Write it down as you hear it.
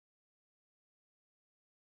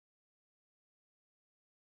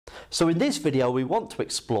So in this video we want to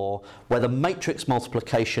explore whether matrix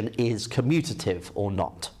multiplication is commutative or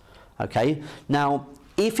not. Okay, now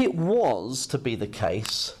if it was to be the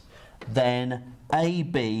case, then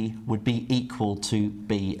AB would be equal to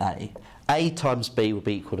BA. A times B would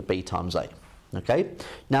be equal to B times A. Okay,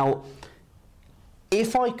 now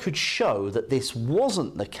if I could show that this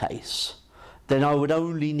wasn't the case, then I would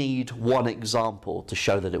only need one example to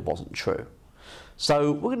show that it wasn't true.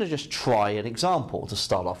 So we're going to just try an example to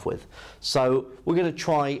start off with. So we're going to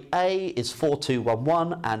try A is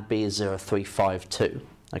 4211 and B is 0352.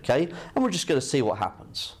 Okay, and we're just going to see what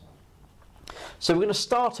happens. So we're going to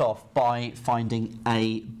start off by finding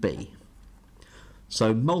AB.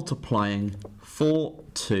 So multiplying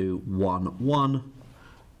 4211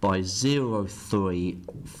 by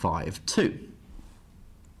 0352.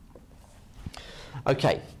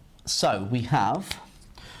 Okay, so we have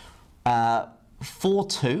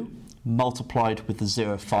 42 multiplied with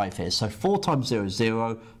the 05 here. So 4 times 0 is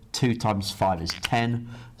 0, 2 times 5 is 10,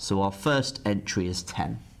 so our first entry is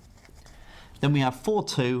 10. Then we have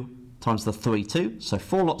 42 times the 32, so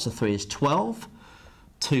 4 lots of 3 is 12,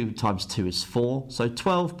 2 times 2 is 4, so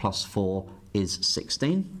 12 plus 4 is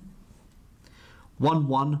 16. 1,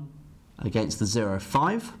 1 against the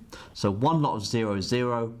 05, so 1 lot of 0 is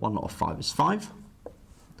 0, 1 lot of 5 is 5.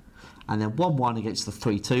 And then 1, 1 against the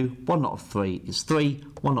 3, 2, 1 lot of 3 is 3,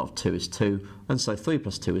 1 lot of 2 is 2, and so 3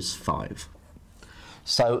 plus 2 is 5.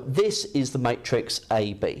 So this is the matrix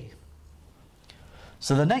AB.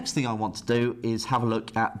 So the next thing I want to do is have a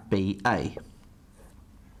look at BA.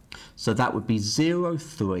 So that would be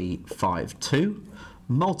 0352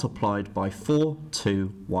 multiplied by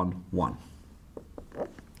 4211.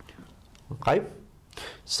 Okay,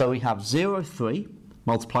 so we have 03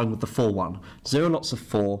 multiplying with the 4, 1. 0 lots of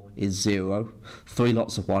 4 is 0, 3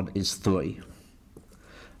 lots of 1 is 3.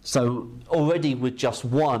 So already with just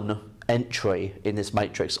one entry in this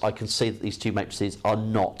matrix, I can see that these two matrices are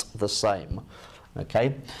not the same.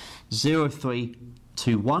 Okay,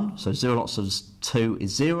 0321, so 0 lots of 2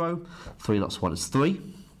 is 0, 3 lots of 1 is 3.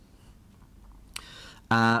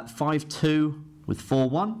 52 with 4,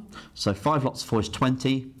 1, so 5 lots of 4 is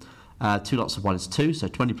 20, 2 lots of 1 is 2, so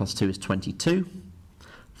 20 plus 2 is 22.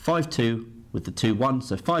 5, 2 with the 2, 1,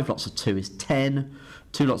 so 5 lots of 2 is 10,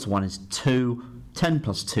 2 lots of 1 is 2, 10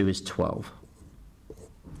 plus 2 is 12.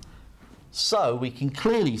 So we can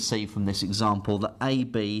clearly see from this example that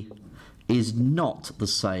AB is not the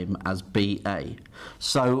same as BA.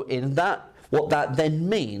 So in that, what that then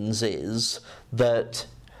means is that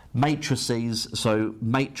matrices, so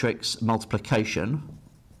matrix multiplication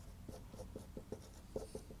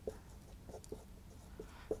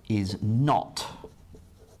is not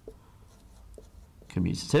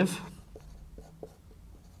commutative.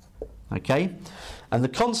 Okay, and the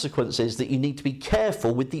consequence is that you need to be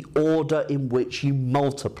careful with the order in which you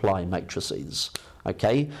multiply matrices.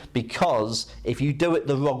 Okay, because if you do it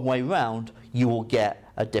the wrong way round, you will get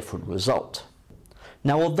a different result.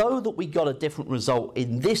 Now, although that we got a different result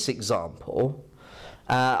in this example,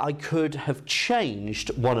 I could have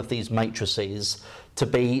changed one of these matrices to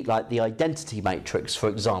be like the identity matrix, for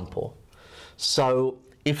example. So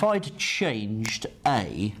if I'd changed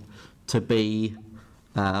A to be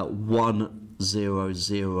 1, 0,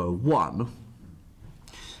 0, 1,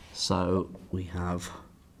 so we have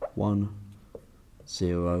 1,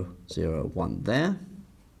 0, 0, 1 there.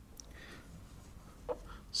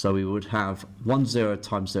 So we would have 1, 0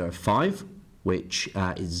 times 0, 5, which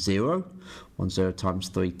is 0. 1, 0 times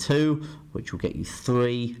 3, 2, which will get you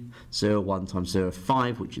 3. 0, 1 times 0,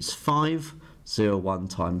 5, which is 5. 0, 1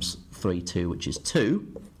 times 3, 2, which is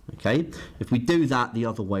 2. Okay, if we do that the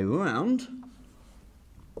other way around,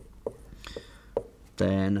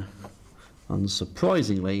 then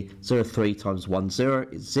unsurprisingly, 0, 3 times 1, 0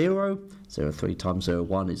 is 0. 0, 3 times 0,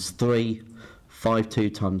 1 is 3. 5, 2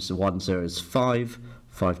 times 1, 0 is 5.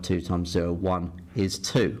 5, 2 times 0, 1 is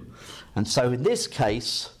 2. And so in this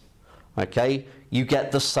case, okay, you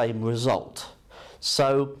get the same result.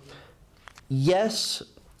 So yes,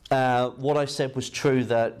 what I said was true,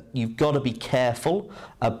 that you've got to be careful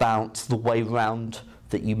about the way round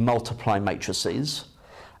that you multiply matrices.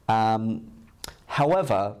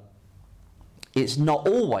 However, it's not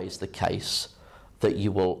always the case that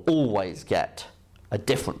you will always get a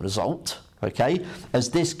different result, okay, as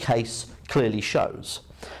this case clearly shows.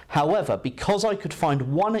 However, because I could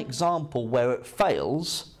find one example where it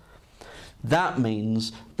fails, that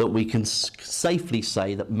means that we can safely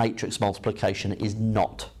say that matrix multiplication is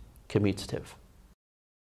not commutative.